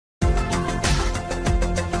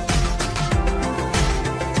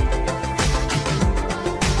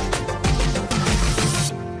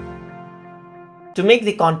To make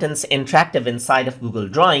the contents interactive inside of Google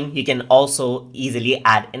Drawing, you can also easily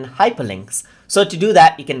add in hyperlinks. So to do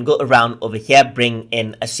that, you can go around over here, bring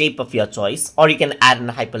in a shape of your choice, or you can add in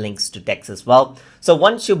hyperlinks to text as well. So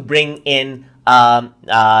once you bring in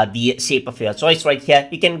the shape of your choice right here,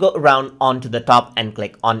 you can go around onto the top and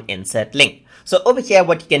click on insert link. So over here,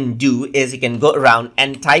 what you can do is you can go around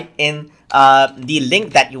and type in the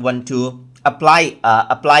link that you want to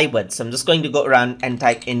apply with. So I'm just going to go around and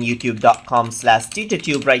type in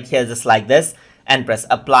youtube.com/tutortube right here, just like this, and press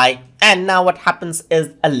apply. And now what happens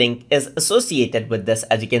is a link is associated with this,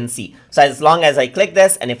 as you can see. So as long as I click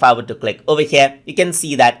this, and if I were to click over here, you can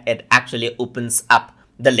see that it actually opens up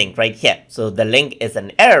the link right here. So the link is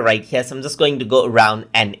an error right here. So I'm just going to go around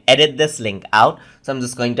and edit this link out. So I'm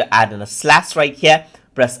just going to add in a slash right here,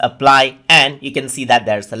 press apply, and you can see that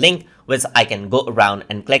there's a link which I can go around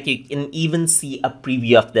and click. You can even see a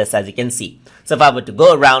preview of this, as you can see. So if I were to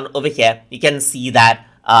go around over here, you can see that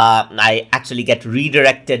I actually get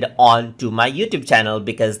redirected on to my YouTube channel,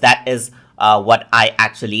 because that is what I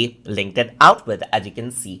actually linked it out with, as you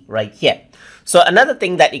can see right here. So another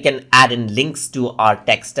thing that you can add in links to our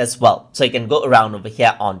text as well. So you can go around over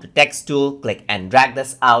here onto text tool, click and drag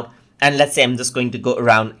this out. And let's say I'm just going to go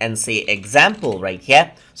around and say example right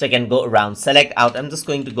here. So I can go around, select out. I'm just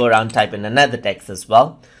going to go around, type in another text as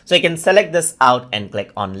well. So you can select this out and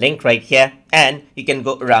click on link right here. And you can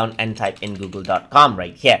go around and type in google.com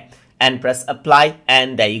right here and press apply.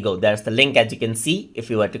 And there you go. There's the link, as you can see. If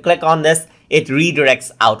you were to click on this, it redirects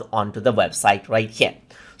out onto the website right here.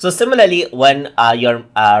 So similarly, when you're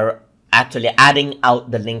actually adding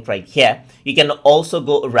out the link right here, you can also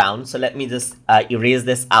go around. So let me just erase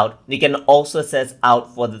this out. You can also search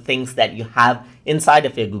out for the things that you have inside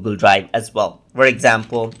of your Google Drive as well. For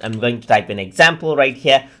example, I'm going to type in example right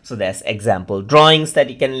here. So there's example drawings that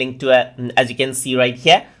you can link to it, as you can see right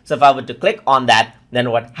here. So if I were to click on that, then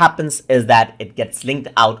what happens is that it gets linked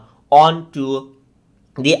out onto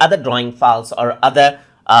the other drawing files or other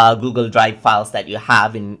Google Drive files that you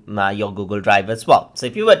have in your Google Drive as well. So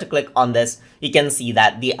if you were to click on this, you can see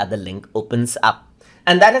that the other link opens up.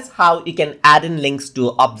 And that is how you can add in links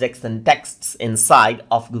to objects and texts inside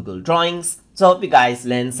of Google Drawings. So I hope you guys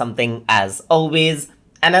learned something as always.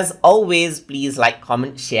 And as always, please like,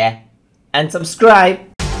 comment, share, and subscribe.